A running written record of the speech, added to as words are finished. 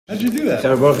How'd you do that?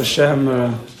 Baruch Hashem,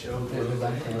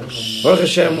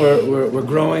 we're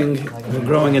growing. We're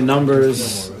growing in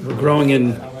numbers. We're growing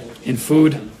in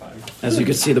food. As you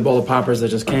can see, the bowl of poppers that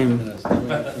just came. So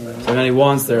if any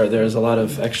wants, there's a lot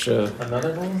of extra.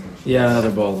 Another bowl? Yeah,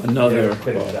 another bowl. Another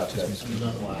bowl.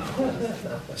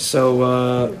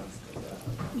 So,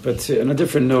 but on a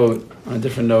different note,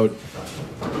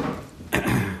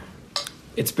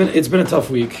 it's been a tough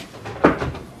week.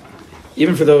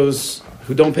 Even for those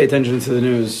who don't pay attention to the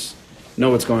news, know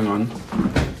what's going on.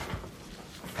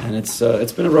 And it's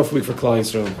been a rough week for Klal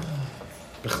Yisrael.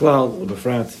 B'chlal,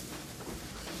 b'frat.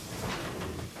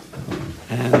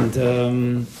 And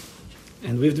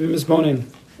we have to be misboning.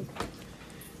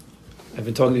 I've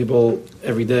been talking to people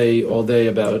every day, all day,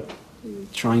 about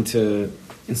trying to,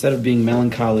 instead of being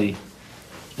melancholy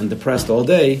and depressed all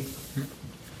day,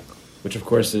 which of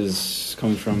course is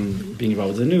coming from being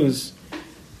involved with the news,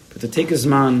 but to take a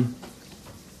zman,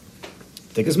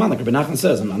 like Rabbi Nachman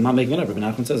says, I'm not making it up, Rabbi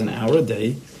Nachman says, an hour a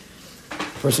day,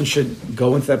 a person should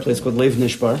go into that place called Lev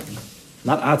Nishbar,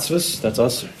 not Atzvus, that's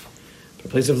us, but a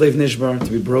place of Lev Nishbar,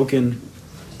 to be broken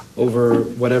over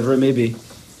whatever it may be.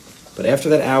 But after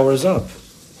that hour is up,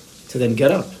 to then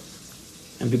get up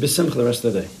and be besimcha the rest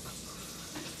of the day.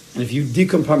 And if you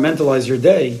decompartmentalize your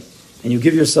day and you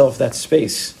give yourself that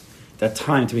space, that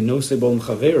time to be nosei b'ol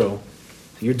chavero,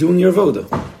 you're doing your avoda.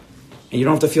 And you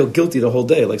don't have to feel guilty the whole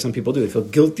day like some people do. They feel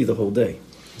guilty the whole day.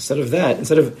 Instead of that,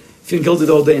 instead of feeling guilty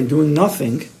the whole day and doing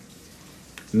nothing,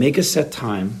 make a set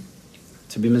time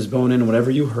to be mizbonin in whatever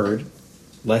you heard.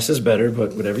 Less is better,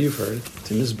 but whatever you've heard,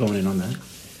 to mizbonin on that.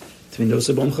 To be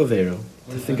nosei b'ol chavero,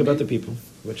 to think about the people.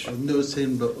 Which nosei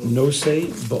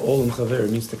b'ol chavero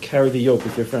means to carry the yoke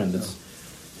with your friend.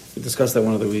 We discussed that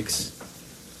one of the weeks.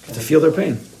 To feel their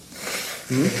pain.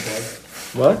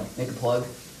 What? Make a plug.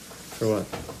 For what?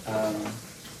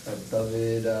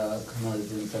 David Kamal is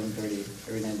doing 7:30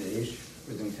 every night at Ish.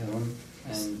 We're doing Tehillim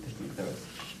and Pishnik Torah.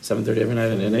 7:30 every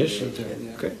night in Ish?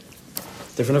 Okay.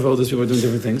 Different avodas, people are doing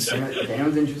different things. If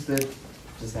anyone's interested,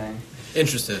 just saying.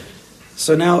 Interested.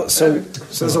 So now, so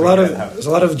there's a lot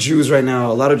of Jews right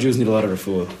now. A lot of Jews need a lot of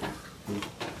refuah.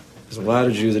 There's a lot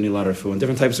of Jews that need a lot of refuah, and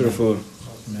different types of refuah.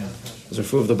 There's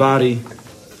refuah of the body.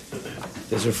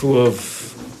 There's refuah of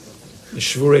the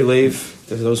shvurei leiv.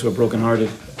 There's those who are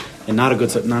brokenhearted, and not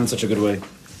in such a good way.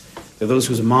 There are those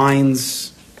whose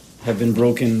minds have been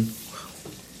broken.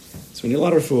 So we need a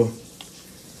lot of refuah.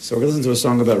 So we're going to listen to a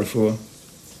song about refuah.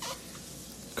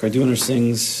 Karduner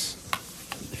sings.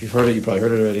 If you've heard it, you probably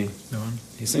heard it already. No.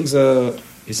 He sings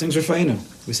Rafa'inu.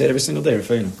 We say it every single day,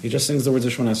 Rafa'inu. He just sings the words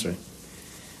of Shemona Esrei.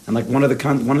 And like one of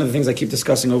the things I keep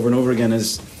discussing over and over again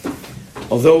is,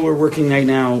 although we're working right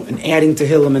now and adding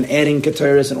Tehillim and adding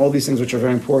Keteris and all these things which are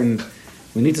very important,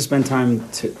 we need to spend time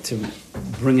to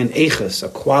bring an eichus, a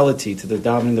quality to the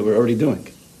davening that we're already doing.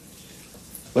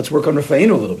 Let's work on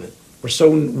Rafa'inu a little bit. We're so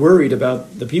worried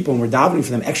about the people and we're davening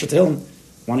for them extra Tehillim.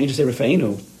 Why don't you just say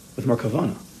Rafa'inu with more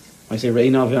kavanah? Why don't you say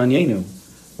Re'ina ve'anyenu?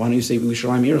 Why don't you say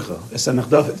Yerushalayim Ircha? Esamech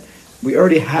David? We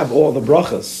already have all the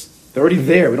brachas. They're already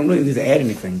there. We don't really need to add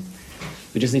anything.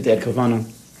 We just need to add kavanah,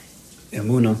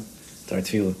 emunah, to our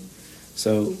tefillah.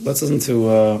 So let's listen to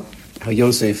how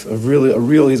Yosef,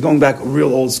 he's going back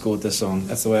real old school with this song.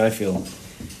 That's the way I feel.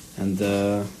 And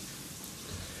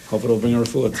hope it'll bring a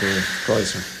refuah to Klal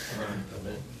Yisrael.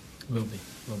 Will be.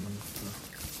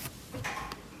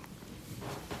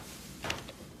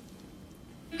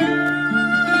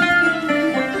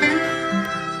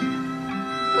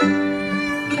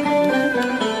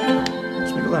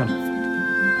 Let's make it loud.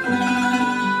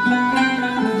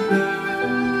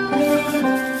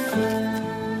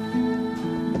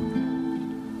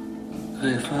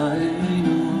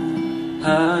 רפאנו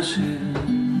השם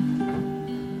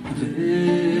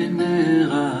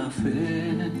ונרפא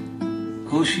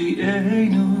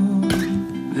הושיענו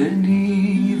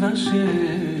וניוושע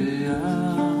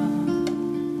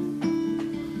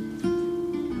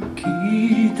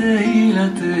כי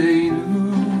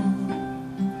תהילתנו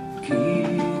כי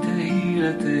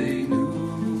תהילתנו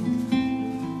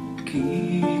כי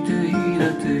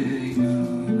תהילתנו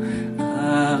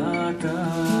אתה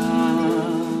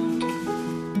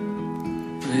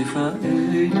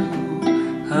רפאנו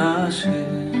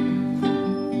השם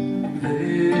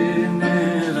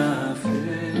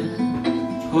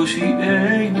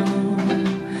הושיענו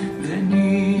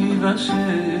וניוושע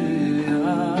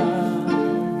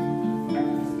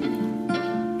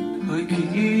אוי כי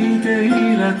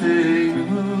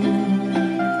תהילתנו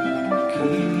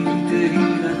כי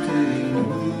תהילתנו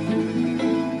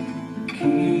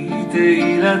כי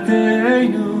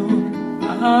תהילתנו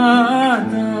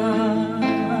אתה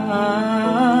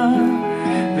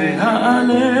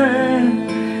והעלה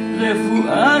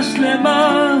רפואה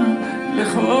שלמה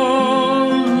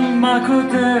לכל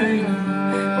מכותינו,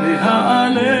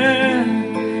 והעלה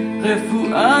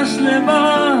רפואה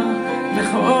שלמה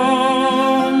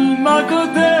לכל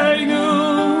מכותינו,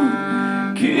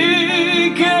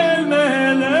 כי כל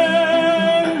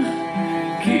מלך,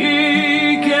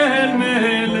 כי כל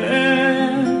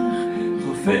מלך,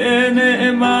 רופא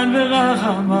נאמן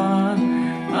ורחמן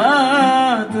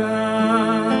אתה.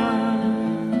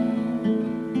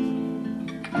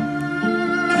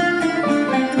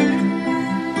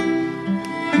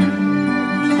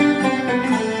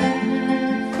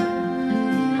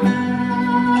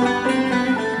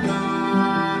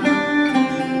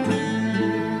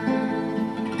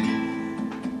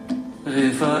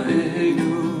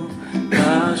 רפאנו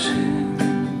השם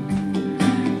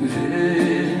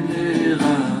ונרפא,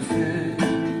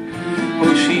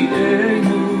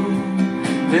 הושיענו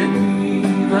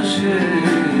וניוושע,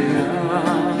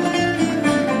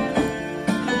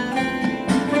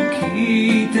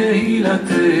 כי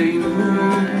תהילתנו,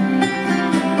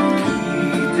 כי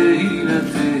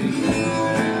תהילתנו,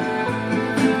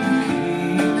 כי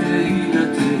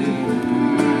תהילתנו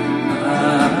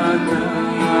אתה.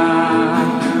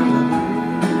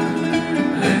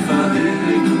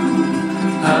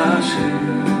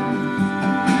 השם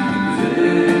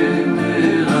ונרפא,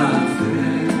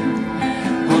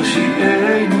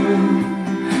 הושיענו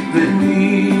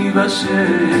וניוושע,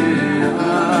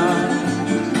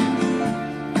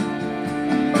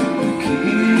 כי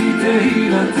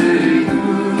תהילתנו,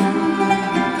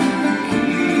 כי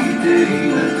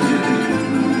תהילתנו,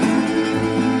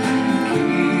 כי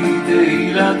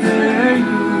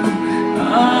תהילתנו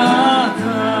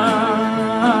אתה.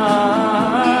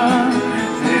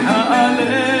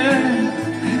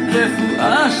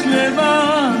 רפואה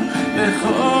שלמה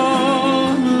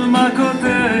לכל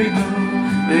מכותינו,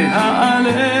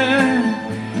 והעלה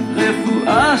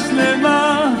רפואה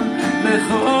שלמה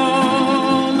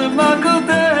לכל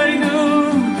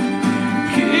מכותינו,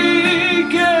 כי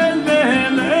כל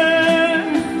מלך,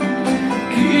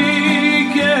 כי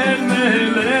כל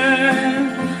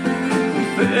מלך,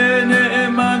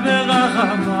 ונאמן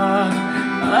ורחמן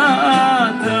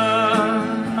אתה.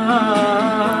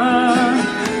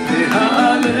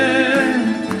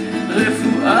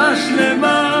 רפואה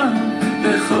שלמה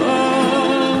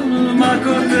לכל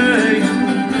מכותינו,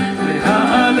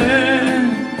 והעלה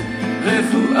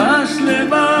רפואה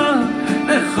שלמה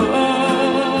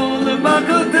לכל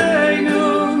מכותינו,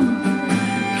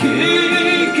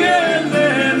 כי כל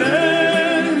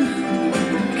מלך,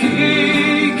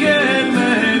 כי כל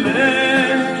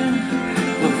מלך,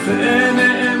 רופא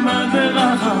נאמן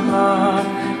ורחמן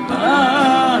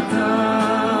אתה.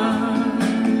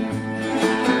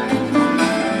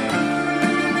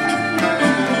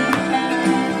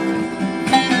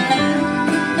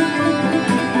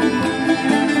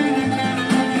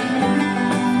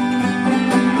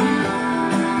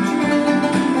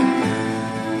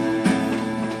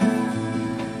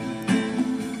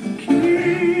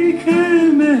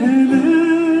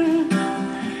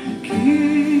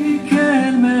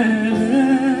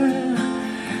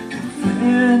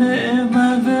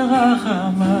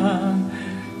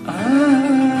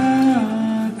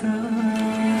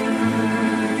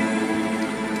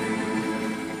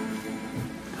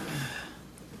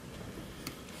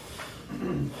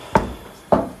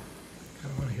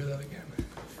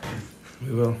 We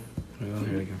will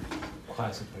hear it again.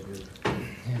 Classic by group.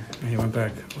 He went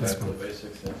back. Let's Back to go. the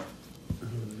basics, yeah.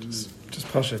 Just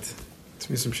push it. Let's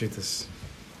me some shittas.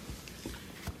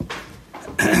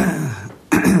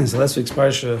 So last week's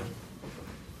parsha,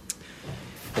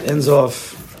 it ends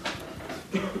off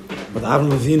with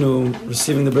Avraham Avinu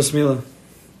receiving the bris milah,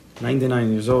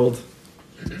 99 years old.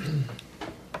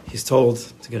 He's told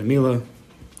to get a milah,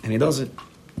 and he does it.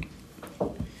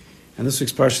 And this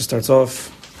week's parsha starts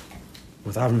off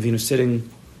with Avraham Avinu sitting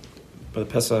by the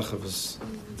Pesach of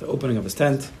the opening of his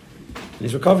tent, and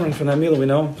he's recovering from that milah. We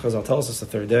know Chazal tells us the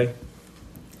third day,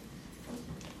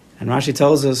 and Rashi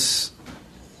tells us,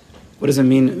 what does it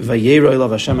mean? Vayeira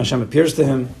ilav Hashem, Hashem appears to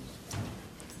him.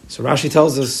 So Rashi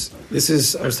tells us,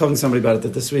 I was talking to somebody about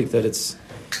it this week, that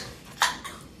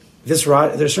there's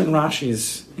certain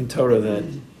Rashis in Torah that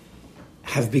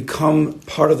have become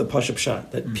part of the Pashup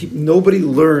Pshat, that nobody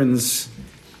learns.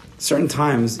 Certain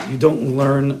times you don't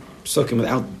learn Psukim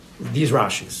without these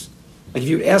Rashis. Like if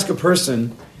you ask a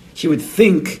person, he would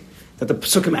think that the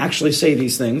Psukim actually say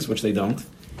these things, which they don't.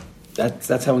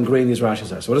 That's how ingrained these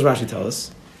Rashis are. So what does Rashi tell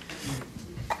us?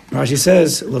 Rashi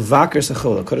says, Levakar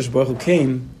Sachol, Kodesh Baruch Hu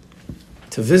came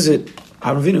to visit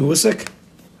Avraham Avinu, who was sick,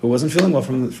 who wasn't feeling well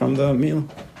from the meal.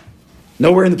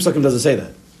 Nowhere in the Pesukim does it say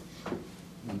that.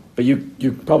 But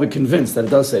you're probably convinced that it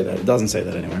does say that. It doesn't say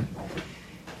that anywhere.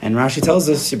 And Rashi tells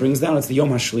us, he brings down, it's the Yom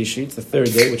HaShlishi, it's the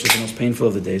third day, which is the most painful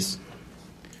of the days.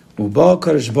 Uba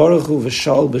Kadosh Baruch Hu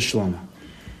v'shal b'shloma.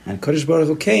 And Kadosh Baruch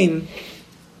Hu came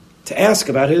to ask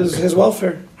about his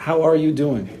welfare. How are you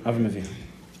doing, Avraham Avinu?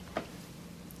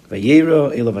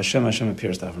 Vayeira elav Hashem, Hashem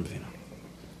appears to Avraham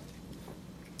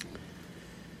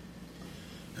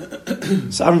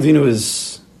Avinu. So Avraham Avinu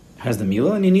has the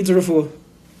Milah and he needs a refuah.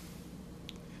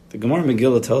 The Gemara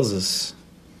Megillah tells us,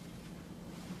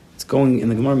 in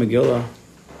the Gemara Megillah,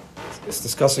 it's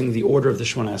discussing the order of the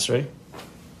Shemona Esrei.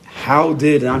 How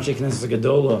did Anshe Knesset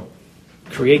Gedola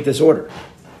create this order?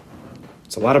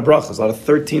 It's a lot of brachas, a lot of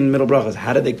 13 middle brachas.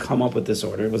 How did they come up with this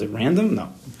order? Was it random?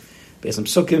 No. Based on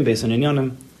psukim, based on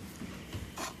inyanim.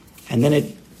 And then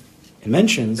it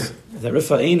mentions that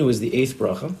Rafa'enu is the 8th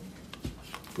bracha.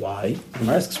 Why? The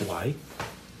Gemara asks why.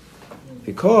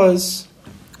 Because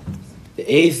the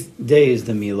 8th day is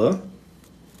the Milah,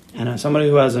 and somebody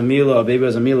who has a Milah, a baby who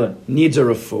has a Milah, needs a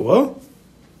refuah.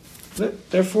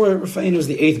 Therefore, Rafa'enu is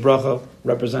the 8th bracha,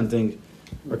 representing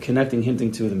or connecting,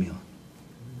 hinting to the Milah.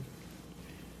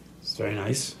 It's very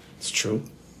nice. It's true.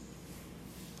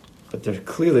 But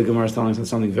clearly, the Gemara is telling us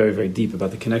something very, very deep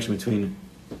about the connection between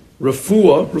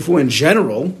refuah in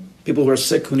general, people who are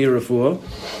sick who need a refuah,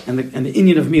 and the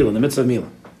inyan of Milah, the mitzvah of Milah.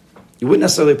 You wouldn't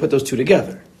necessarily put those two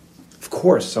together. Of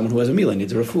course, someone who has a Milah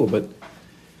needs a refuah, but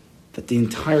that the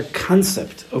entire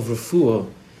concept of refuah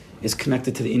is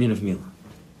connected to the inyan of Milah.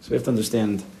 So we have to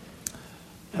understand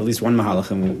at least one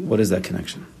mahalach and what is that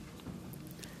connection.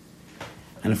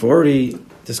 And if we're already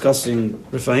discussing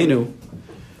Rafa'enu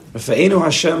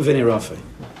Hashem v'nei Rafei.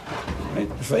 Right?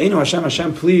 Rafa'enu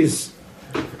Hashem, please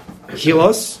heal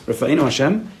us. Rafa'enu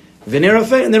Hashem v'nei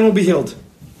Rafei, and then we'll be healed.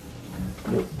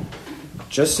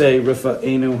 Just say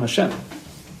Rafa'enu Hashem.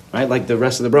 Right? Like the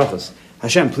rest of the brachas.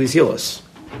 Hashem, please heal us.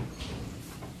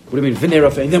 What do you mean? V'nei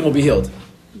Rafei, and then we'll be healed.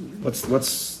 It's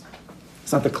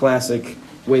not the classic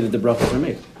way that the brachas are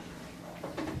made.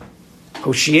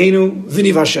 Hoshienu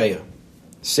v'ni v'ashaya.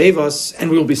 Save us, and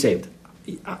we will be saved.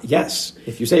 Yes,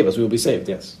 if you save us, we will be saved.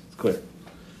 Yes, it's clear.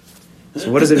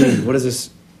 So what does it mean? What is this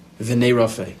v'nei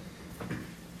rafei?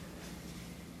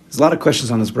 There's a lot of questions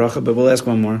on this bracha, but we'll ask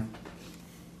one more.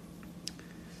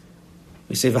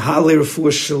 We say v'ha'alei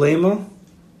refuah shalema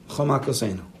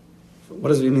chomakoseinu. What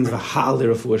does it mean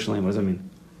v'ha'alei refuah shalema? What does that mean?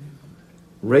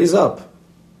 Raise up.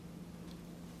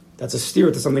 That's a steer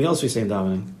to something else we say in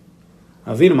davening.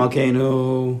 Avinu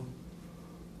malkeinu.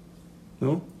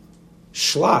 No?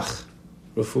 Shlach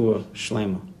refuah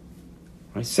shlema.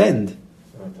 Right? Send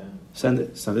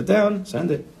it down. So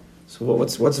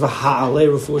what's v'ha'alei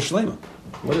refuah shlema?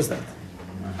 What is that?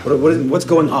 What's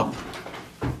going up?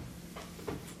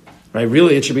 Right?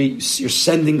 Really, it should be you're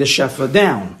sending the shefa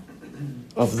down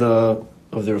of the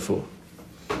refuah.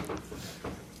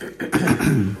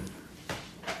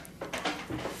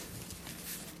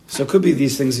 So it could be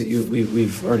these things that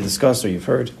we've already discussed or you've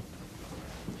heard.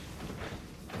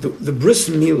 The bris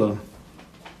milah,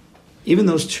 even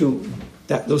those two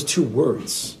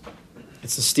words,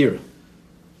 it's a stira.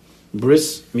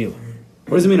 Bris milah.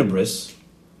 What does it mean, a bris?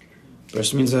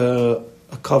 Bris means a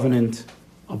covenant,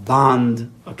 a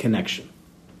bond, a connection.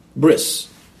 Bris.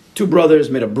 Two brothers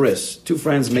made a bris. Two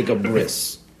friends make a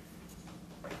bris.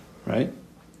 Right?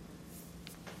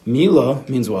 Milah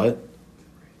means what?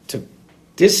 To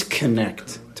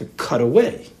disconnect, to cut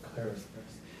away.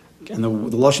 And the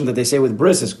lashon that they say with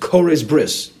bris is kores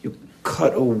bris. You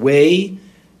cut away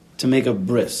to make a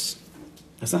bris.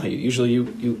 That's not how usually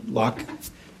you lock.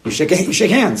 You shake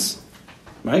hands,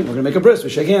 right? We're going to make a bris. We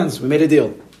shake hands. We made a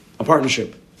deal, a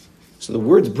partnership. So the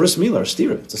words bris milah are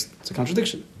stira. It's a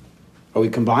contradiction. Are we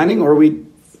combining, or are we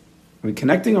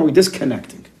connecting, or are we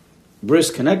disconnecting?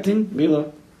 Bris connecting,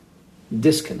 milah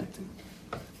disconnecting.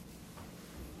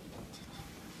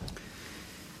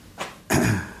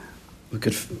 We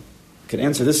could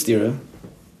answer this stira,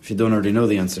 if you don't already know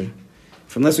the answer,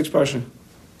 from last week's parsha.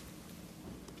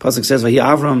 Pasuk says, "Vayi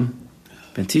Avraham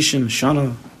ben Tishim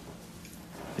Shana,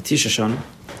 Tisha Shana."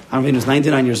 Avraham was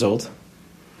 99 years old.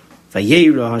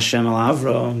 Vayeira Hashem al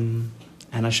Avraham,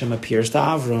 and Hashem appears to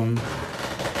Avraham.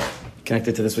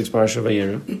 Connected to this week's parsha,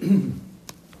 Vayeira.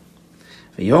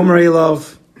 Vayomer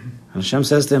Elov, and Hashem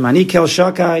says to him, "Ani kel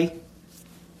shakai."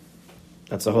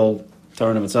 That's a whole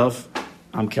Torah of itself.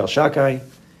 I'm kel shakai.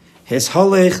 His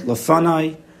halech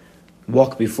lafanai,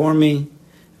 walk before me.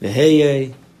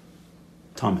 Veheye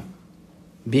tamim,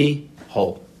 be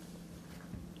whole.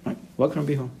 Right? What can I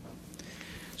be whole?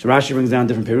 So Rashi brings down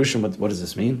different perushim. What does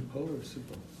this mean? Whole or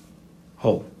simple?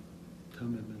 Whole.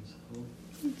 Tamim means whole.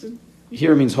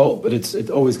 here means whole, but it's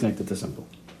always connected to simple.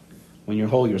 When you're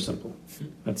whole, you're simple.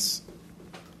 That's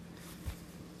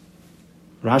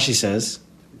Rashi says,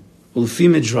 "Ulfi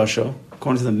midrasho,"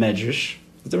 according to the Medrash,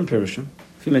 a different pirushim.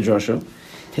 Ulfi midrasho,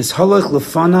 his halach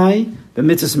lefanai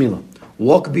b'mitzvahs milah.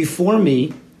 Walk before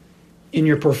me in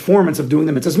your performance of doing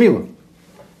the mitzvahs milah.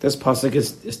 This pasuk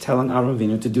is telling Avraham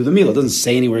Avinu to do the milah. It doesn't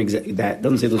say anywhere exactly that. It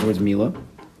doesn't say those words milah.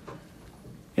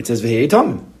 It says v'hei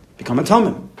tamim, become a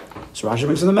tamim. So Rashi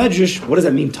brings in the Medrash. What does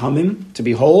that mean? Tamim, to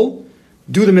be whole.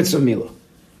 Do the mitzvah milah,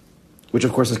 which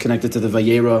of course is connected to the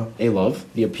Vayeira Elav,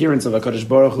 the appearance of HaKadosh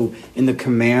Baruch Hu in the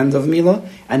command of milah,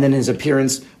 and then his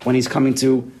appearance when he's coming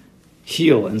to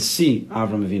heal and see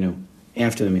Avraham Avinu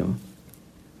after the milah.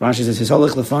 Rashi says, "His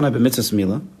halach lefanai b'mitzvahs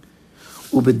milah,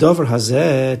 u'bedavar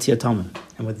hazeh tiyeh tamim."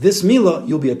 And with this milah,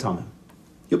 you'll be a tamim.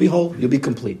 You'll be whole. You'll be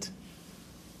complete.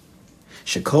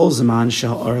 Shekol zaman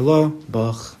shel arla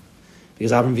bach.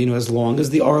 Because Avraham Avinu, as long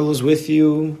as the arla is with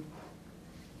you,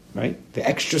 right, the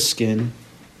extra skin,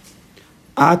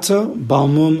 ata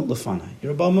balmum lefanai.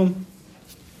 You're a balmum,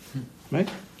 right?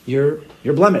 You're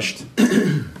blemished.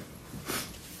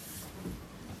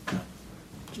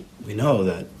 We know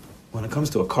that when it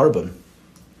comes to a carbon,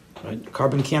 right,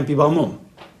 carbon can't be balmum.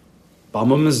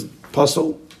 Balmum is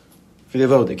puzzle for the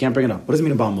avodah. They can't bring it up. What does it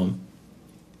mean a balmum?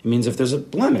 It means if there's a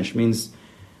blemish, it means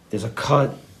there's a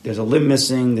cut, there's a limb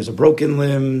missing, there's a broken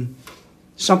limb,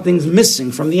 something's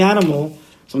missing from the animal,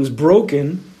 something's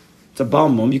broken, it's a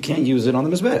balmum, you can't use it on the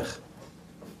mizbech,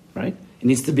 right? It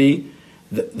needs to be,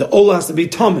 the olah has to be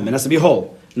tamim, it has to be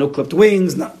whole. No clipped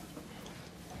wings, no,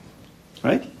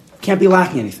 right? Can't be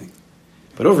lacking anything.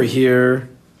 But over here,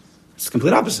 it's the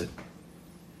complete opposite.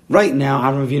 Right now,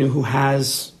 Avraham Avinu, who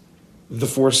has the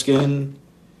foreskin,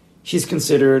 he's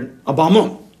considered a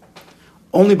balmum.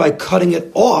 Only by cutting it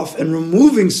off and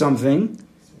removing something,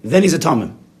 then he's a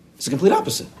tamim. It's the complete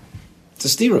opposite. It's a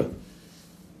stira.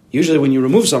 Usually when you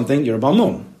remove something, you're a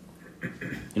balmum.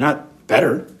 You're not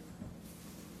better.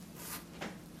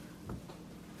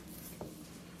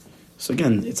 So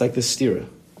again, it's like this stira.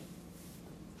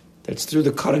 That's through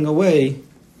the cutting away,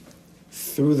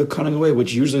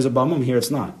 which usually is a balmum. Here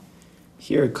it's not.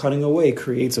 Here, cutting away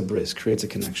creates a bris, creates a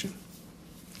connection,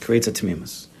 creates a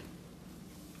tamimus.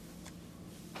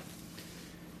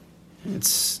 It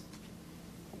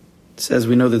says,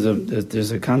 we know that there's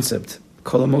a concept,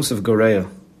 kol hamosef goreya.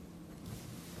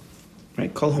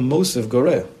 Right? Kol hamosef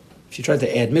goreya. If you try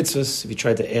to add mitzvahs, if you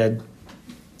try to add,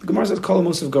 the Gemara says kol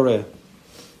hamosef goreya.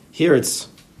 Here it's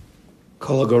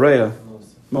kol hagoreya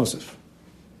mosef.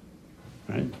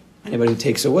 Right? Anybody who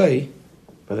takes away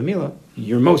by the milah,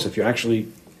 you're mosef. You're actually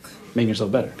making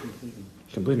yourself better.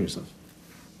 Completing yourself.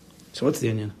 So what's the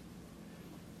inyan?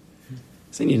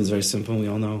 This inyan is very simple, we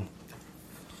all know.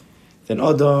 Then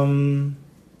Adam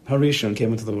Harishon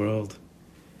came into the world,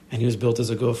 and he was built as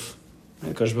a guf.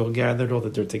 And HaKadosh Baruch Hu gathered all the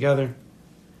dirt together,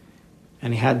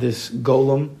 and he had this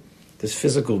golem, this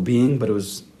physical being, but it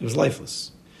was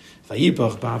lifeless.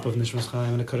 Vayipach ba'apav nishmas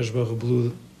chayim, and HaKadosh Baruch Hu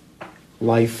blew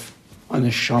life, a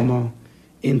neshama,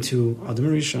 into Adam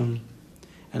Harishon,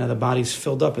 and now the body's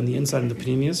filled up in the inside of the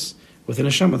pneumius with a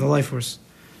neshama, the life force.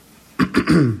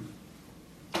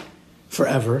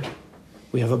 Forever,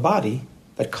 we have a body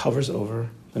that covers over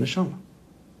the neshama.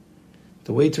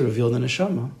 The way to reveal the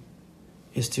neshama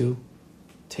is to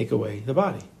take away the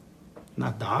body.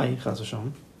 Not die, chas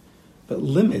v'shalom, but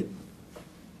limit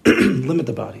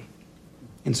the body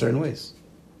in certain ways.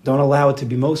 Don't allow it to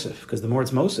be mosif, because the more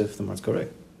it's mosif, the more it's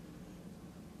correct.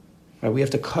 Right? We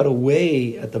have to cut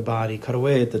away at the body, cut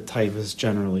away at the taivas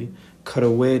generally, cut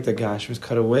away at the gashmis,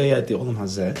 cut away at the olam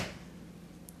hazeh,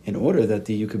 in order that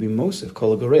you could be mosif,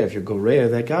 kol goreya. If you're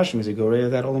goreya that gashmis, you're goreya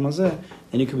that olam hazeh,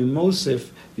 then you could be mosif,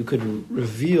 you could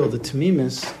reveal the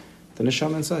tamimis, the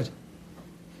neshama inside.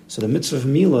 So the mitzvah of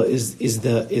milah is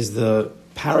the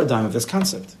paradigm of this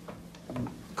concept.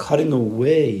 Cutting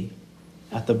away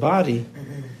at the body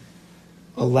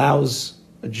allows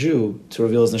a Jew to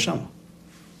reveal his neshama.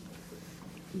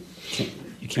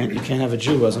 You can't have a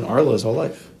Jew who has an arla his whole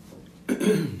life.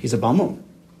 He's a balmum.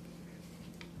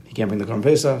 He can't bring the Korban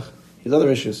Pesach. He has other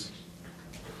issues.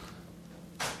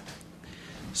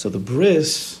 So the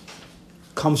bris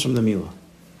comes from the milah.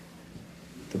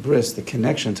 The bris, the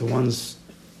connection to one's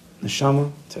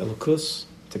neshama, to elokus,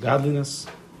 to godliness,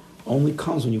 only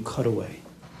comes when you cut away.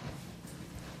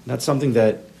 That's something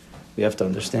that we have to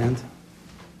understand.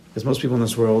 Because most people in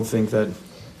this world think that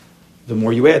the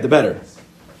more you add, the better.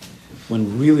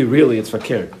 When really, really, it's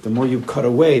fakir. The more you cut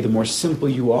away, the more simple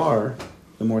you are,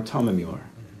 the more tamim you are.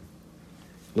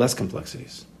 Less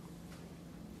complexities.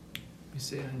 We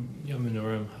say on Yom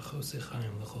Norim, Hachosei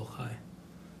Chaim L'chol Chai.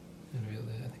 I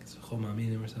think it's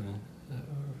Chomaminim or something.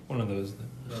 One of those.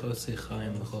 Chosei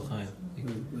Chaim, the Chol Chaim.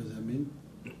 What does that mean?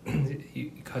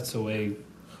 He cuts away.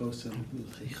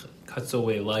 He cuts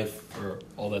away life for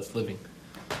all that's living.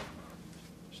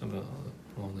 Something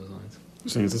along those lines.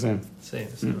 You're saying it's the same.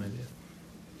 Same idea.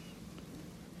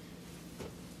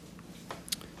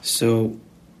 So,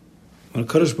 when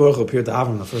Kadosh Baruch Hu appeared to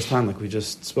Avraham the first time, like we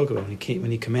just spoke about,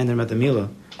 when he commanded him at the Milah,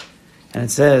 and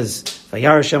it says,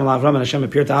 Vayeira Hashem Avraham, and Hashem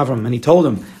appeared to Avraham, and he told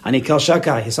him, Ani kel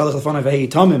shakai, hisalach lefanai vehi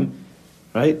tomim,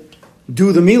 right?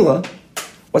 Do the Milah.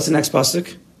 What's the next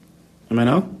pasuk? Am I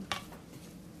know?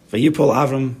 Vayipol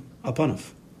Avram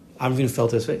upanav. Avram even fell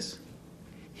to his face.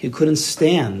 He couldn't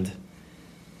stand.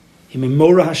 He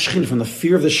memora hashchina, from the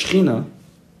fear of the Shechina.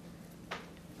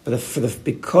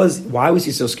 Because why was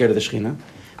he so scared of the Shechina?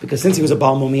 Because since he was a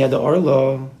Baal Mumi had the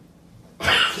Orla,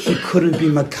 he couldn't be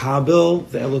Makabel,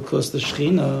 the Elokus, the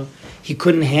Shechina. He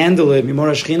couldn't handle it.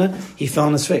 Memora Shechina, he fell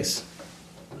on his face.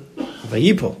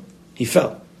 Vayipol, he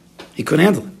fell. He couldn't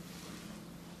handle it.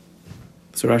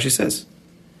 That's what Rashi says.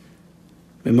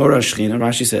 Memora Shechina,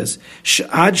 Rashi says,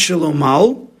 Sh'ad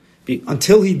Shalomal,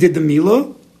 until he did the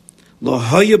Milah, Lo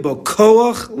Haya Bo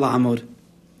Koach La'amod.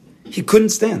 He couldn't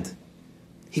stand.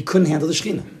 He couldn't handle the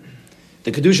Shechina.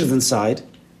 The Kedusha is inside,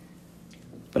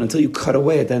 but until you cut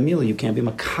away at that Milah, you can't be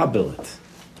makabel it,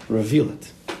 reveal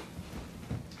it.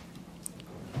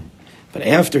 But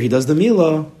after he does the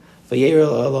Milah, Vayeira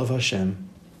Alav Hashem,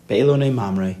 Be'elonei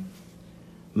Mamre.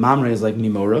 Mamre is like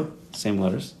Mimora, same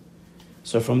letters.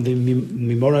 So from the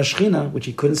Mimora Shechina, which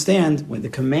he couldn't stand, when the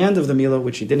command of the Milah,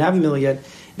 which he didn't have the Milah yet,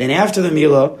 then after the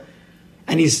Milah,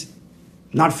 and he's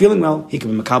not feeling well, he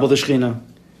can be makabel the Shechina.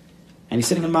 And he's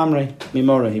sitting in Mamre,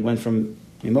 Mimora. He went from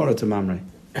Mimora to Mamre.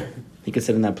 He could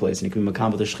sit in that place and he could be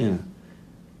makabel the Shechina.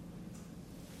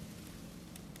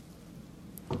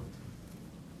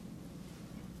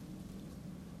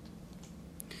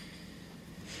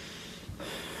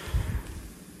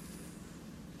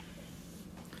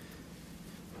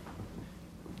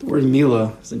 The word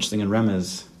Milah is interesting in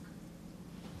Remez.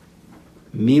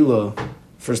 Milah,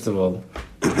 first of all,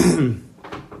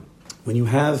 when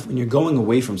you're going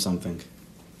away from something,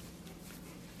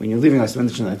 when you're leaving, I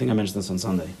think I mentioned this on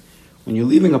Sunday. When you're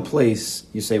leaving a place,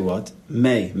 you say what?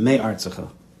 Me artzacha.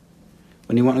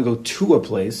 When you want to go to a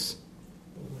place,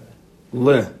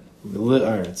 le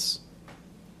artz.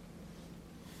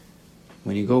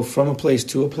 When you go from a place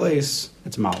to a place,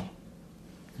 it's mal.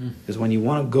 Because when you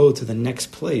want to go to the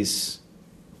next place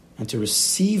and to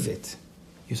receive it,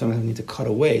 you sometimes need to cut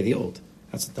away the old.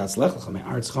 That's lech lecha. My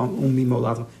artzcha umi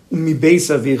molav umi beis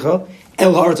avicha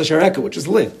el haaretz asher, which is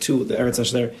lit to the eretz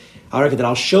asher that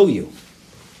I'll show you.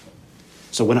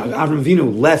 So when Avraham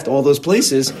Avinu left all those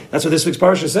places, that's what this week's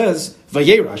parsha says.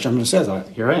 Vayeira, Hashem says,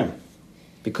 "Here I am."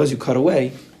 Because you cut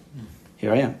away,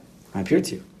 here I am. I appeared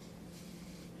to you.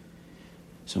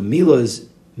 So Milah is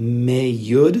me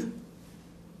yud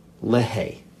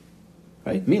lehei,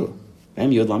 right? Milah,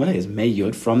 mem yud lameh is me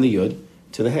yud, from the yud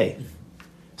to the hey.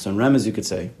 So in Remez you could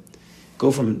say,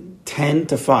 go from 10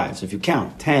 to 5. So if you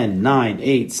count 10, 9,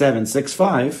 8, 7, 6,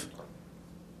 5,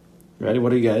 ready? What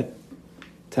do you get?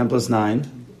 10 plus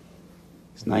 9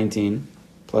 is 19,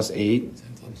 plus 8,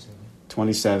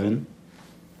 27.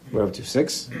 We're up to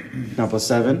 6. Now plus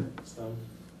 7.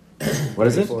 What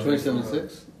is it? 27,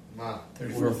 6?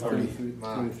 34,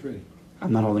 23.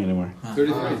 I'm not holding it anymore.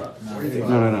 33.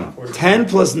 No. 10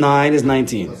 plus 9 is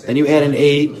 19. Then you add an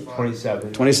 8.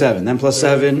 27. Then plus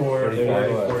 7.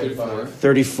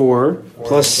 34.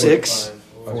 Plus 6.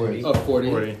 40.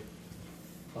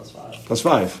 Plus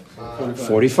 5.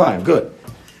 45. Good.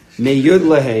 Meyud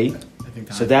lehei.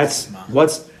 So that's,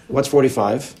 what's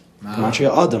 45?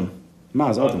 Gematria Adam. Ma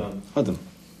is Adam. Adam.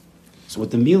 So with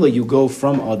the Milah, you go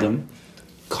from Adam,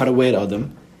 cut away at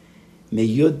Adam.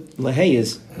 Meyud lehei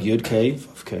is Yud K,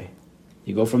 Vav K.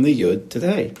 You go from the Yud to the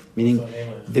Hey. Meaning,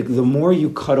 the more you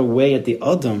cut away at the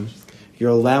Adam,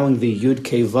 you're allowing the Yud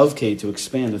K, Vav K to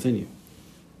expand within you.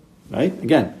 Right?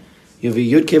 Again, you have a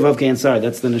Yud K, Vav K inside.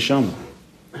 That's the Neshama.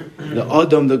 The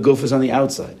Adam, the Guf, is on the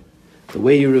outside. The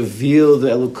way you reveal the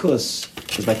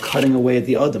Elokus is by cutting away at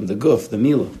the Adam, the Guf, the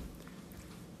Milah.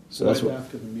 So that's what.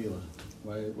 After the Milah?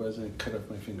 Why doesn't it cut off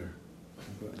my finger?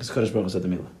 Because Kadosh Baruch Hu said the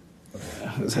Milah.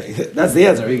 That's the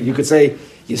answer. You could say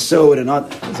you sow it or not.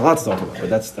 There's a lot to talk about, but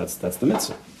that's the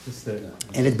mitzvah.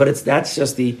 That's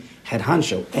just the head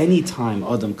honcho. Anytime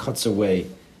Adam cuts away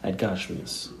at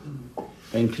Gashmias,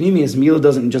 in Pnimius, Milah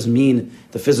doesn't just mean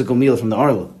the physical Milah from the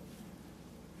Arla.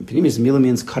 In Pnimius, Milah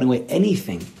means cutting away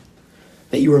anything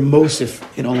that you were mosif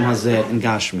in Olam Hazeh and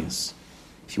Gashmias.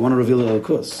 If you want to reveal the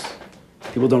Elokus,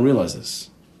 people don't realize this.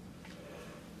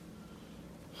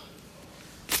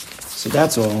 So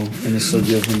that's all in the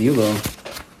sugya of Milah.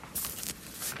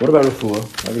 What about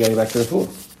refuah? Why we got to get back to refuah?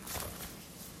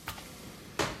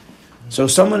 So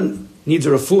if someone needs a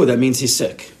refuah, that means he's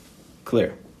sick.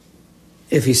 Clear.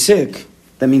 If he's sick,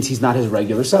 that means he's not his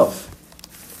regular self.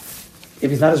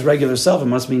 If he's not his regular self, it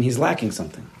must mean he's lacking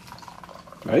something.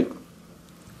 Right?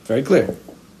 Very clear.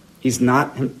 He's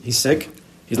sick.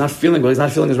 He's not feeling well. He's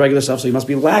not feeling his regular self, so he must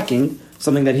be lacking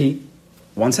something that he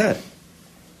once had.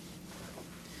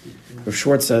 Rav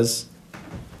Schwartz says,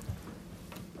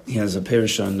 he has a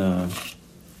parish on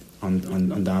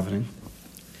davening.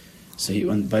 So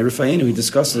by Rafa'enu, he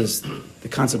discusses the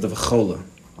concept of a chola.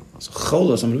 So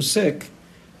chola, someone who's sick,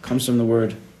 comes from the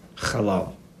word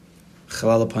chalal.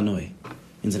 Chalal panoi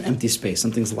means an empty space.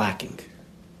 Something's lacking.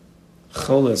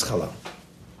 Chola is chalal.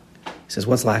 He says,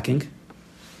 what's lacking? He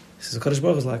says, the Kadosh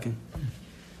Baruch Hu is lacking.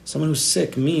 Someone who's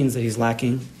sick means that he's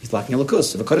lacking elokus.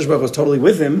 So if the Kadosh Baruch Hu was totally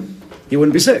with him, he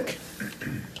wouldn't be sick.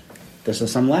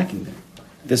 There's some lacking there.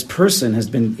 This person has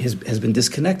been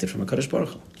disconnected from a Kadosh Baruch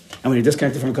Hu. And when you're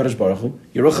disconnected from a Kadosh Baruch Hu,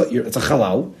 it's a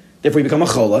chalal, therefore you become a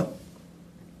chola.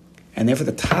 And therefore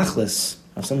the tachlis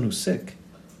of someone who's sick,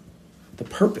 the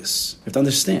purpose, you have to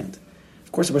understand.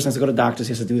 Of course the person has to go to doctors,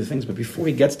 he has to do the things, but before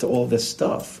he gets to all this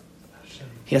stuff,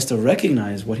 he has to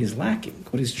recognize what he's lacking,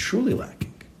 what he's truly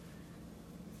lacking.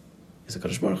 Is the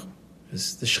Kadosh Baruch Hu,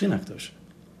 is the Shechina Kadosh.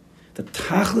 The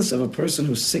tachlis of a person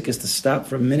who's sick is to stop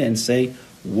for a minute and say,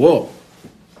 whoa,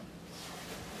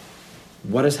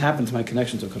 what has happened to my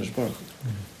connection to Kadosh Baruch Hu?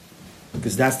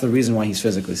 Because that's the reason why he's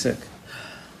physically sick.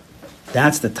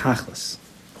 That's the tachlis.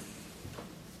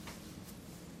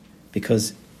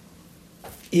 Because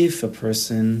if a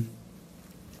person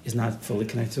is not fully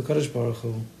connected to Kadosh Baruch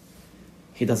Hu,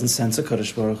 he doesn't sense a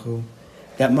Kadosh Baruch Hu,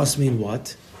 that must mean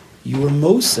what? You were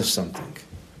Mosef something.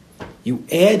 You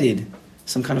added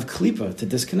some kind of klipa to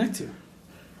disconnect you.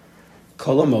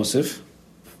 Kol Mosef,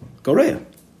 Goreya.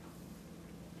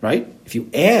 Right? If you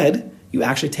add, you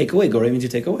actually take away. Goreya means you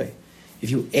take away. If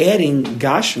you're adding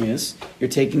Gashmias, you're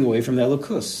taking away from the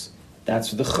Elokus.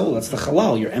 That's the Chol, that's the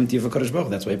Chalal. You're empty of a Kadosh Baruch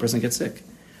Hu. That's why a person gets sick.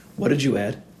 What did you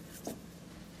add?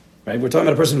 Right? We're talking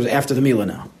about a person who's after the Milah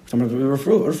now. We're talking about a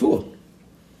refuah.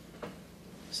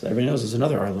 So everybody knows there's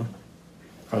another Arla.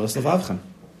 Arla Slavavchan.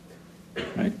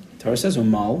 Right? Torah says,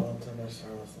 Umal.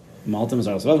 Maltam is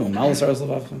Arla Slavavchan. Umal is Arla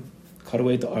Slavavchan. Cut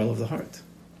away the Arla of the heart.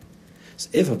 So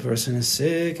if a person is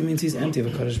sick, it means he's empty of a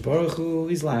Kadosh Baruch Hu,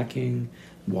 he's lacking.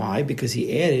 Why? Because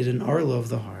he added an Arla of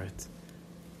the heart.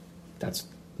 That's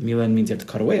Milah means you have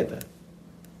to cut away at that.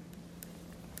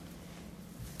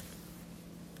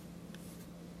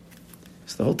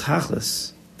 So the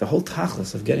whole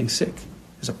tachlis of getting sick,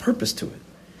 there's a purpose to it.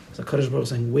 There's a Kadosh Baruch Hu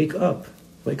saying, wake up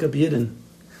Yidden.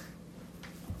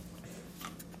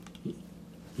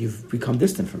 You've become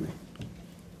distant from me.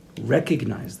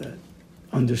 Recognize that.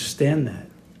 Understand that.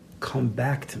 Come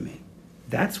back to me.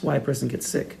 That's why a person gets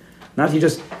sick. Not he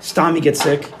just, Stami gets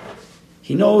sick.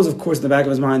 He knows, of course, in the back of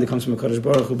his mind it comes from a Kadosh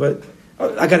Baruch Hu, but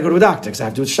I got to go to a doctor because I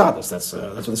have to do it Shabbos. That's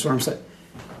what the Swarm said.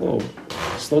 Whoa,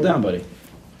 slow down, buddy.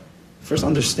 First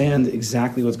understand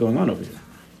exactly what's going on over here.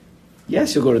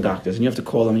 Yes, you'll go to doctors and you have to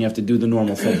call them and you have to do the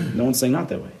normal thing. No one's saying not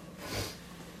that way.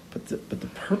 But the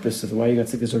purpose of why you got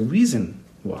sick, there's a reason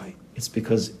why. It's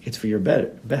because it's for your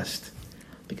best.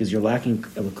 Because you're lacking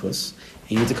Elokus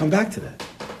and you need to come back to that.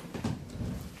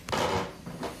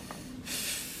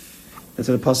 That's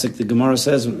what the pasuk, the Gemara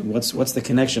says. What's the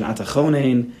connection?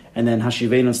 Atachonein, and then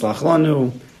Hashiveinu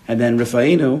Slachlanu, and then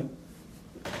Rafa'enu.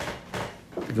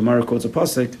 The Gemara quotes a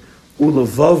pasuk.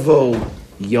 Ulavavo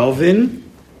Yovin,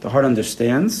 the heart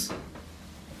understands.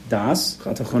 Das,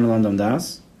 Atachon Landam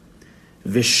Das.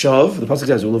 Vishav, the pasuk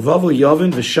says Ulavavo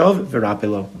Yovin Vishav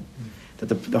Virapelo. That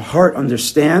the heart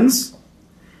understands.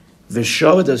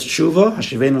 Vishav does tshuva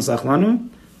Hashiveinu Slachlanu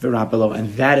Virapelo,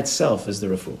 and that itself is the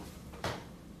refuah.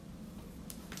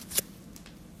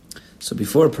 So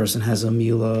before a person has a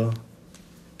Milah,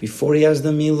 before he has the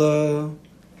Milah,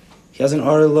 he has an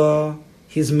Arla,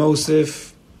 he's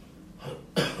Mosif,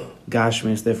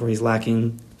 Gashmis, therefore he's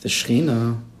lacking the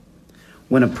Shechina.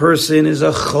 When a person is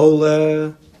a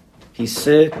Chola, he's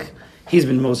sick, he's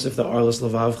been Mosif the Arla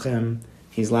Slavavchem,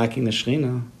 he's lacking the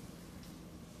Shechina.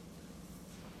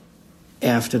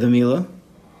 After the Milah,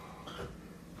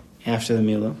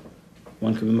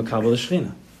 one could be Makabel the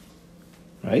Shechina.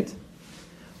 Right?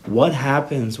 What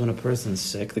happens when a person's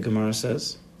sick, the Gemara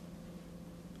says?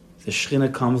 The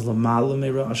Shechina comes l'mala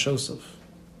me'ra ashosov.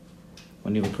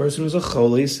 When you have a person who's a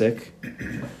chol, he's sick,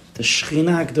 the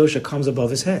Shechina HaKadosha comes above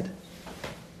his head.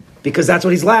 Because that's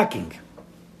what he's lacking.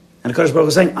 And the Kadosh Baruch Hu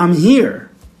is saying, I'm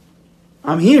here. The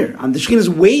Shechina is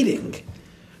waiting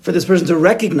for this person to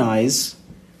recognize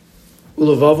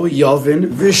Ulavavu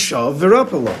Yavin Vishav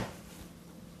Virapala.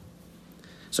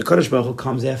 So Kadosh Baruch Hu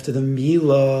comes after the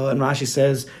Milah, and Rashi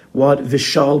says, what?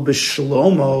 Vishal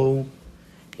B'Shlomo.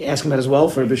 He asked him about his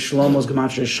welfare. B'Shlomo's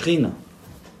Gematria Shechina.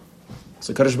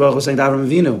 So Kadosh Baruch Hu was saying to Avraham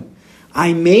Avinu,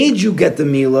 I made you get the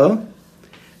Milah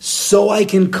so I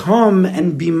can come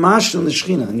and be mashal in the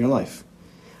Shechina in your life.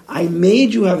 I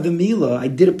made you have the Milah. I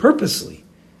did it purposely.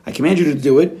 I command you to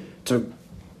do it, to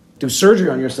do surgery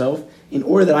on yourself, in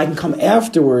order that I can come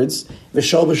afterwards,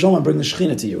 Vishal B'Shlomo, and bring the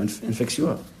Shechina to you and fix you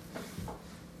up.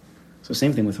 So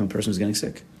same thing with when a person who's getting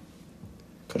sick.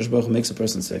 Kadosh Baruch Hu makes a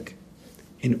person sick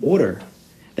in order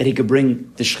that he could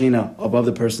bring the Shechina above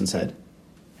the person's head,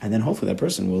 and then hopefully that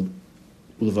person will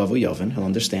Ulavavu Yavin, he'll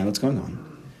understand what's going on.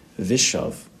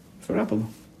 Vishav for Rapalo.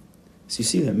 So you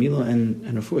see that Milah and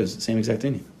Rafua is the same exact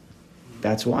thing.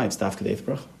 That's why it's Dafka the 8th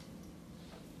bracha.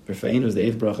 Rafa'inu is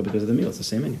the 8th bracha because of the Milah. It's the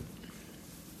same menu.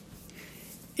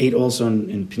 8 also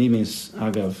in Pnimis,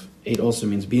 Agav, 8 also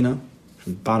means Bina.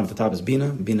 From bottom to top is Bina.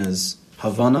 Bina is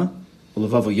Havana,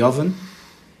 Ulavavu Yavin.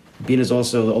 Bina is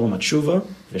also the Olam HaTshuva,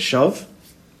 Vishav.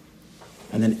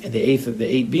 And then the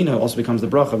 8th Bina also becomes the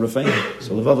bracha of Rafa'inu.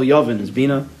 So Ulavavu Yavin is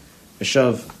Bina,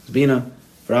 Vishav is Bina,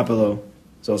 Rapalo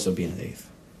is also Bina the 8th.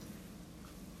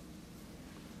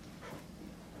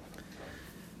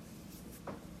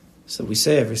 So we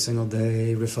say every single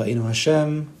day, Rafa'inu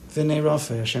Hashem, V'nei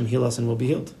Rafa, Hashem heal us and we'll be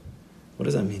healed. What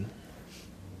does that mean?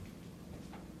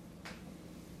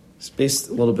 It's based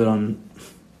a little bit on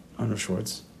Rosh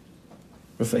Schwartz.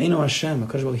 Rafa'inu Hashem,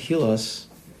 HaKadosh Baruch Hu heal us.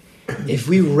 If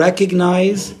we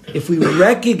recognize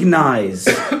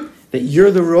that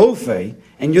you're the Rofe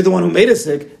and you're the one who made us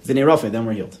sick, V'nei Rafa, then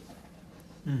we're healed.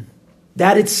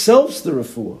 That itself's the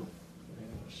Refuah.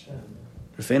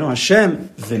 Rafa'inu Hashem,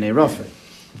 V'nei Rafa.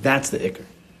 That's the Iker.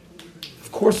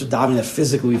 Of course, we're davening that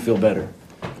physically we feel better.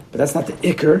 But that's not the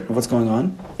Iker of what's going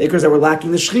on. The Iker is that we're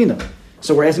lacking the Shechina.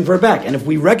 So we're asking for it back. And if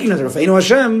we recognize it, Rafa'inu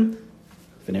Hashem,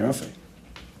 V'nei Rafa.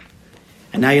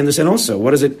 And now you understand also,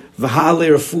 what is it?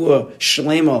 V'ha'alei refuah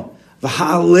shlema.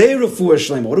 V'ha'alei refuah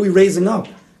shlema. What are we raising up?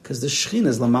 Because the Shechina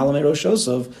is l'mala me'rosh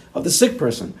of the sick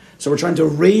person. So we're trying to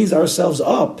raise ourselves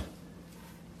up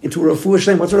into a refuah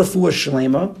shlema. What's a refuah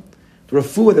shlema? The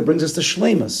refuah that brings us to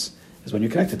shlemas is when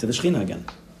you're connected to the Shechina again.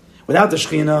 Without the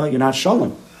Shechina, you're not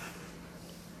shalom.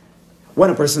 When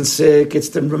a person's sick, it's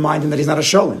to remind him that he's not a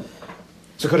shalom.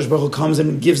 So Kadosh Baruch Hu comes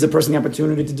and gives the person the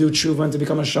opportunity to do tshuva and to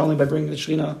become a shalom by bringing the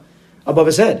Shechina above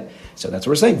his head. So that's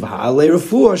what we're saying. V'ha'alei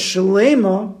refuah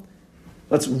shlema.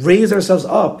 Let's raise ourselves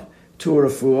up to a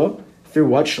refuah through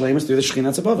what? Shlemas, through the Shechina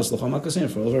that's above us. For all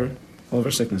of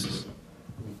our sicknesses.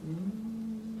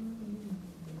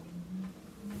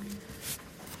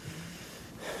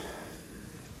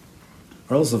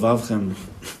 Arlos Avavchem,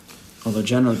 although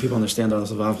generally people understand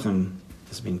Arlos Avavchem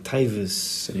as being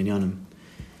Taivis and Inyanim,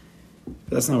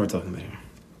 but that's not what we're talking about here.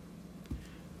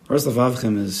 Arlos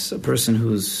Avavchem is a person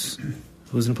who's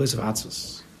in a place of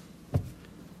Atzvus.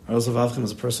 Arlos Avavchem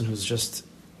is a person who's just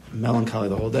melancholy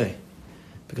the whole day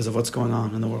because of what's going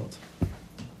on in the world.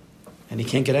 And he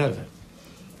can't get out of it.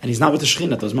 And he's not with the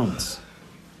Shechina at those moments.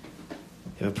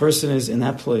 If a person is in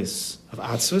that place of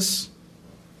Atzvus,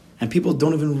 and people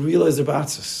don't even realize they're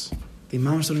ba'atzvus. The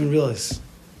imams don't even realize.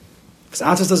 Because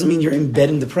atzvus doesn't mean you're in bed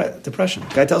in depression.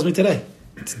 The guy tells me today.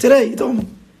 Today, he told me.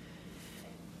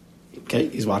 Okay,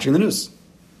 he's watching the news.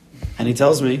 And he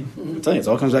tells me, I'm telling you, it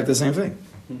all comes back to the same thing.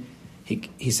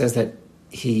 He says that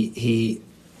he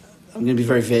I'm going to be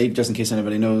very vague just in case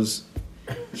anybody knows.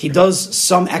 He does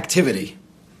some activity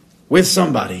with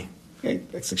somebody. Okay,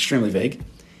 that's extremely vague.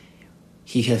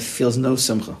 He feels no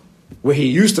simcha. Where he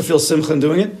used to feel simcha in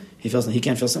doing it, he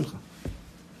can't feel simcha.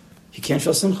 He can't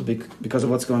feel simcha because of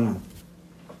what's going on.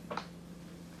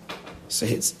 So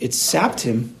it's sapped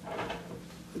him.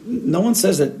 No one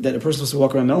says that a person is supposed to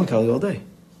walk around melancholy all day.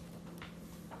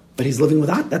 But he's living with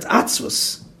that. That's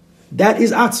atzvus. That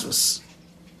is atzvus.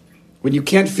 When you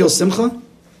can't feel simcha,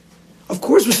 of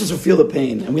course we're supposed to feel the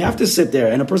pain. And we have to sit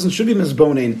there. And a person should be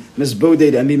mizbonein,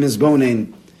 mizboded, and be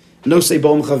mizbonein. No say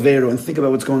bom Vayeira and think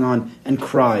about what's going on and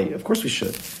cry. Of course we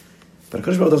should. But HaKadosh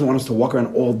Baruch Hu doesn't want us to walk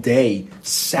around all day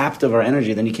sapped of our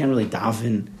energy. Then you can't really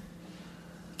daven.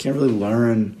 You can't really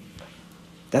learn.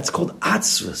 That's called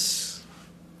atzvus.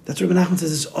 That's what Rabbi Nachman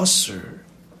says is osur.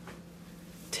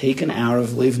 Take an hour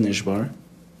of Lev Nishbar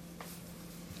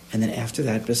and then after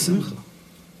that besimcha.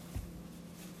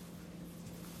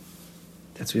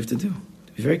 That's what we have to do.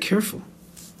 Be very careful.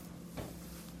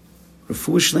 All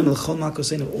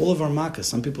of our makas.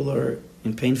 Some people are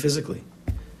in pain physically.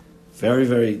 Very,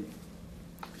 very,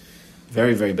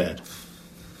 very, very bad.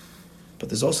 But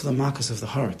there's also the makas of the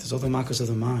heart. There's also the makas of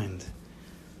the mind.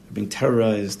 We're being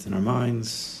terrorized in our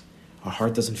minds. Our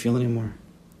heart doesn't feel anymore.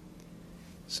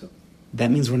 So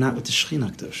that means we're not with the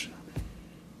Shekhinah Kedusha.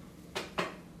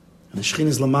 And the Shekhinah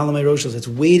is Lamala Me'roshos. It's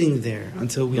waiting there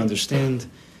until we understand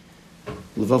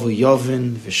Levavu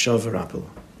Yovin V'Shavar Apila.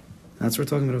 That's what we're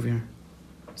talking about over here.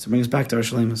 So bring us back to our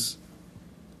Shleimus.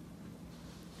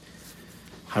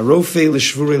 Harofei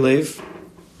L'Shvurei Lev.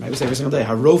 Right, we say every single day.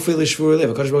 Harofei L'Shvurei Lev.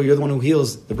 HaKadosh Baruch Hu, you're the one who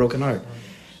heals the broken heart.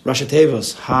 Rashi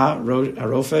Tevos.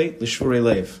 Harofei L'Shvurei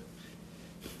Lev.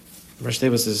 Rashi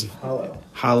Tevos is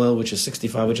Hallel, which is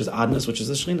 65, which is oddness, which is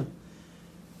the Shekhinah.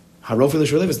 Harofei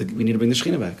L'Shvurei Lev is we need to bring the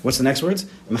Shekhinah back. What's the next words?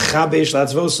 Mechabeish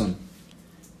Latzvoson.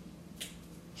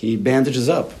 He bandages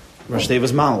up. Rashi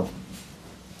Tevos Mal.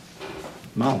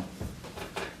 Mal.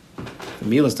 The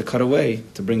meal is to cut away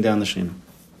to bring down the Shekhinah.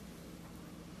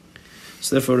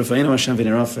 So therefore, Rafa'inu Hashem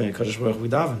v'nirafei Kadosh Baruch Hu, we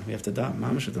daven. We have to daven.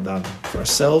 Mamash have to daven for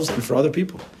ourselves and for other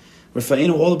people.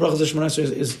 Rafa'inu, all the brachas of Shemona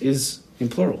is in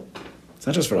plural. It's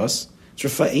not just for us. It's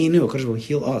Rafa'inu. Kadosh Baruch Hu,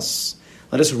 heal us.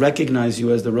 Let us recognize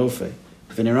you as the Rofei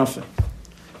v'nirafei.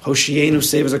 Hoshienu,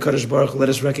 save us, Kadosh Baruch Hu. Let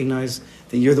us recognize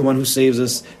that you're the one who saves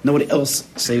us. Nobody else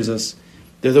saves us.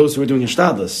 There are those who are doing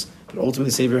ishtadlus, but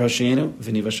ultimately, Savior Hoshienu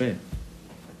v'nivashei.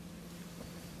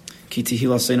 Ki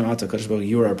tihil aseinu ata, Kadosh Baruch Hu,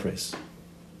 you are our praise.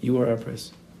 You are our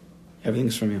praise. Everything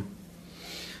is from you.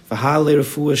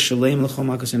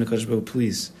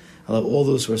 Please, allow all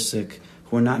those who are sick,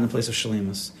 who are not in a place of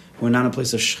shalemus, who are not in a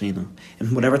place of shechina,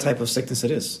 and whatever type of sickness it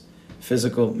is,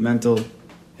 physical, mental,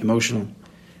 emotional,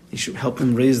 you should help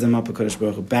them, raise them up, HaKadosh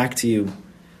Baruch Hu, back to you.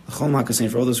 For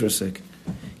all those who are sick.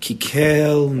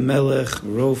 Kikel melech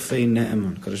rofei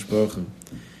ne'eman, HaKadosh Baruch Hu.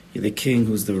 You're the king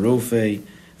who's the rofei,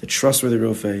 the trustworthy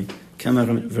rofei. And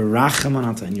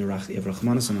you have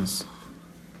Rachmanis on us.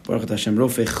 Baruch Hashem,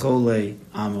 Rofei Cholei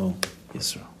Amo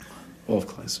Yisrael. All of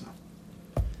Klal Yisrael.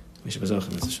 We should bezach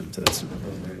Him Hashem to that soon.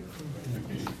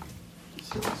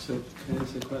 So can I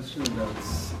ask a question about,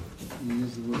 you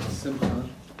use the word simcha.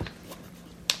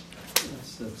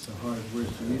 That's a hard word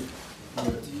to read.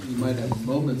 You might have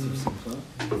moments of simcha.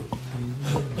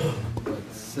 But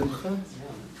simcha?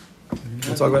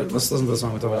 We'll talk about it. Let's listen to the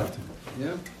song. We'll talk about it after.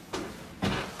 Yeah.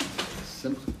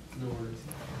 Simcha. No worries.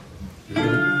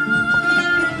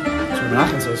 That's what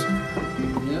Menachem says.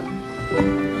 Yeah.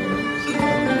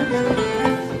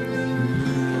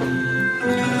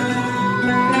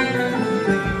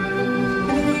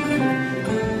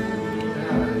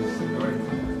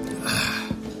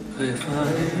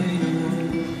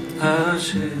 רפאנו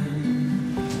השם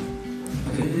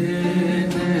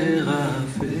ונרפא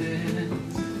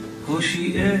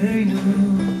הושיענו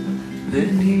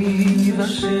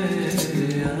וניוושע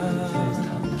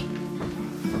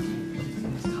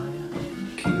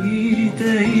כי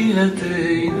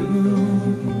תהילתנו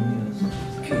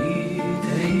כי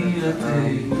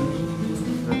תהילתנו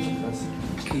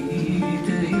כי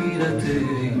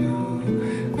תהילתנו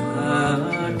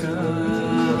אתה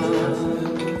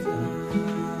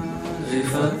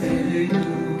רפאנו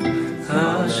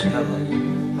השם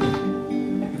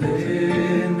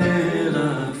ונרפא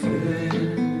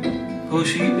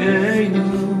הושיענו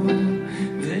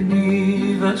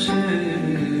וניוושע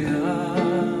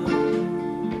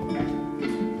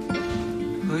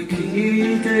אוי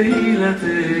כי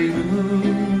תהילתנו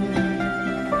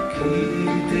כי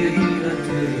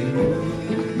תהילתנו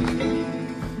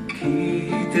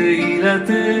כי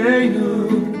תהילתנו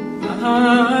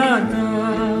אתה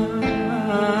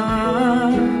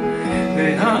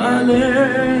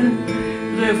והעלה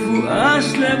רפואה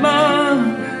שלמה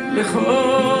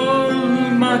לכל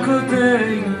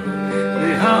מכותינו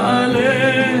והעלה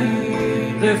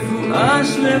רפואה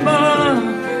שלמה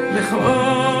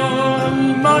לכל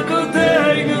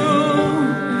מכותינו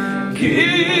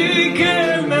כי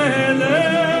כן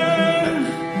מלך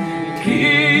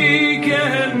כי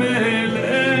כן מלך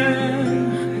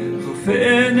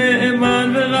רופא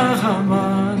נאמן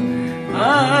ורחמן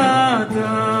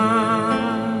אתה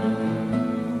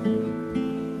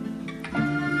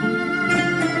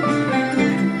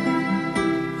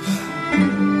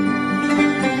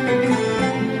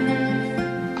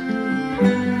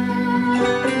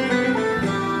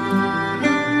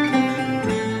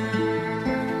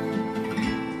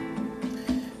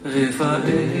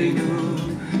רפאנו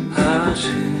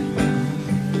השם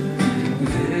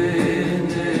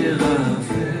ונרפא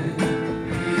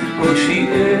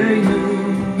הושיענו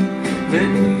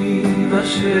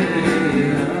וניוושע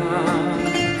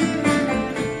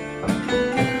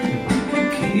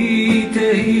כי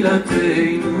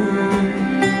תהילתנו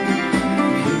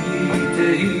כי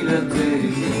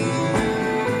תהילתנו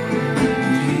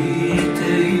כי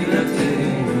תהילתנו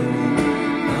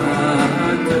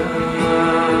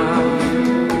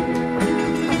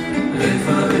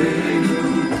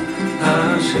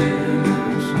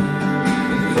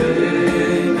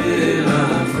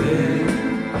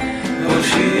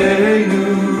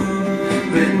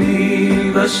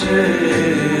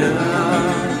בשעה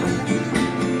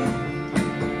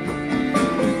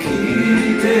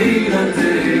כי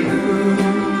תהילתנו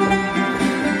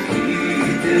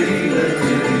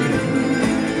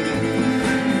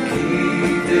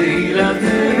כי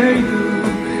תהילתנו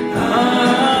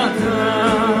אתה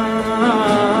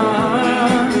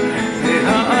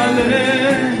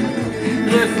והעלה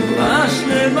רפואה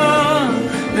שלמה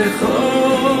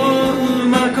לכל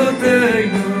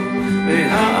מכותינו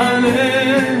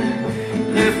והעלה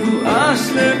רפואה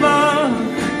שלמה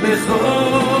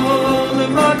לכל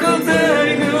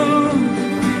מכותינו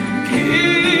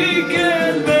כי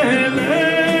כן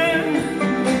מלך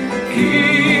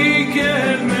כי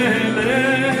כן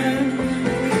מלך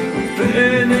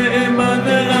ונאמן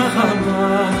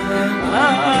ורחמן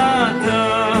אתה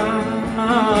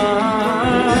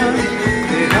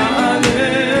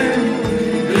והעלה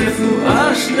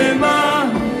רפואה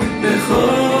שלמה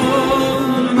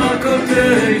לכל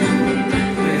מכותינו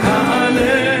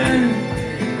והעלה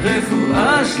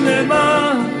רפואה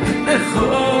שלמה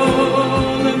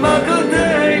לכל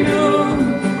מכותינו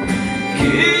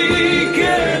כי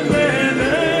כן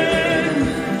מלך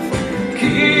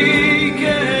כי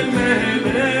כן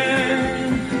מלך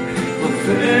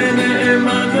רופא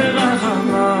נאמן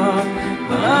ורחמן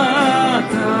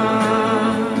אתה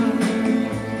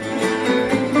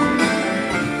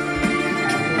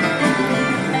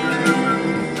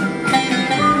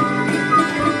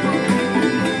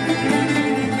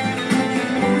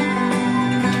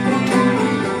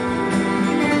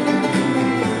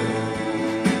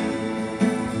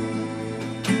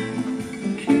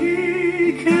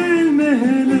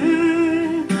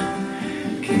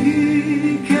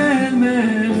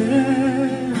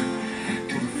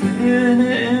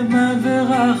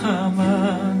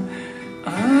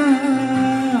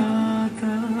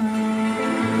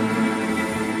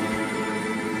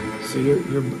So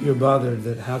you're bothered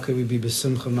that how could we be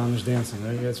besimcha mamish dancing,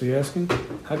 right? That's what you're asking?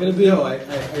 How could it be? No, I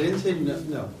didn't say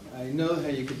no. I know how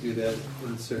you could do that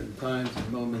in certain times and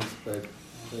moments, but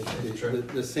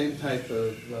the same type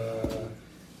of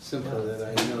simcha that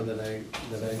I know that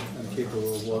I'm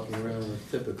capable of walking around with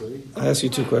typically. I ask you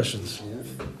two questions.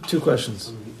 Yeah. Two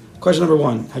questions. Question number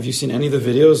one: have you seen any of the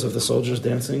videos of the soldiers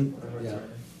dancing? Yeah.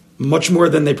 Much more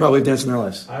than they probably danced in their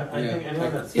lives. I think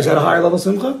anyone that's Is that a higher level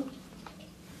simcha?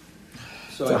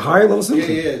 So It's a higher level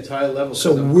simcha. Yeah, it's higher level.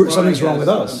 So I'm something's crying wrong with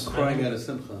us. I'm crying out of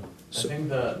simcha. I think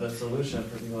the solution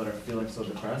for people that are feeling so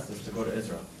depressed is to go to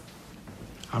Israel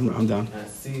I'm down. and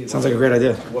see Sounds like a great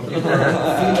idea. what people are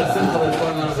see the simcha that's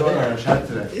going on over there and chat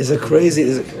today. Is it crazy?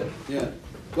 Is it? Yeah.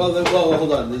 Well,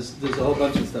 hold on. There's a whole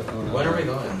bunch of stuff going on. When are we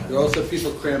going? There are also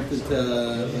people cramped into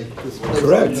like this place.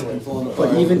 Correct. And falling apart.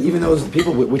 But even those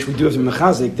people, which we do have in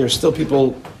Mechazik, there's still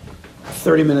people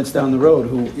 30 minutes down the road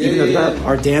who, even though they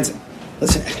are dancing.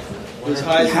 Listen, There's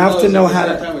highs you and have lows to know at the how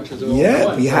same to. time, which is all Yeah,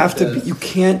 one. you have to. You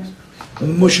can't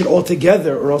mush it all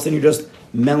together, or else then you're just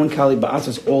melancholy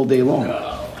ba'atzos all day long.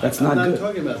 That's I'm not not good.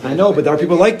 talking about that. I know, but there are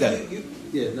people like that.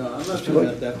 Yeah, no, I'm not talking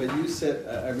about that. But you said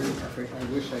I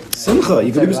wish I could. Simcha,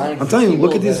 you could be, I'm telling you,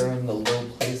 look at People these. that are in the low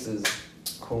places,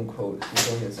 quote unquote,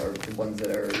 Hitonis are the ones that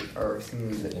are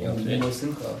seemingly the no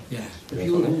simcha. Yeah. The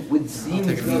people who would seem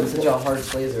to be in such a hard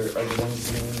place are the ones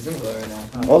seemingly simcha right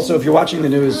now. Also, if you're watching the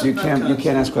news, you can't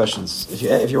ask questions.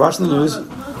 If you're watching the news,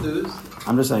 Not news.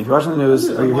 I'm just saying, if you're watching the news,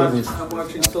 or you're hearing these. I'm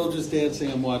watching soldiers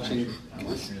dancing. I'm watching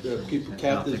people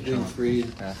captives being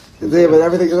freed. Yeah, but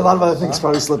everything, a lot of other things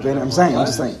probably slip in. I'm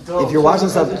just saying. If you're watching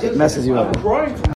stuff, it messes you up.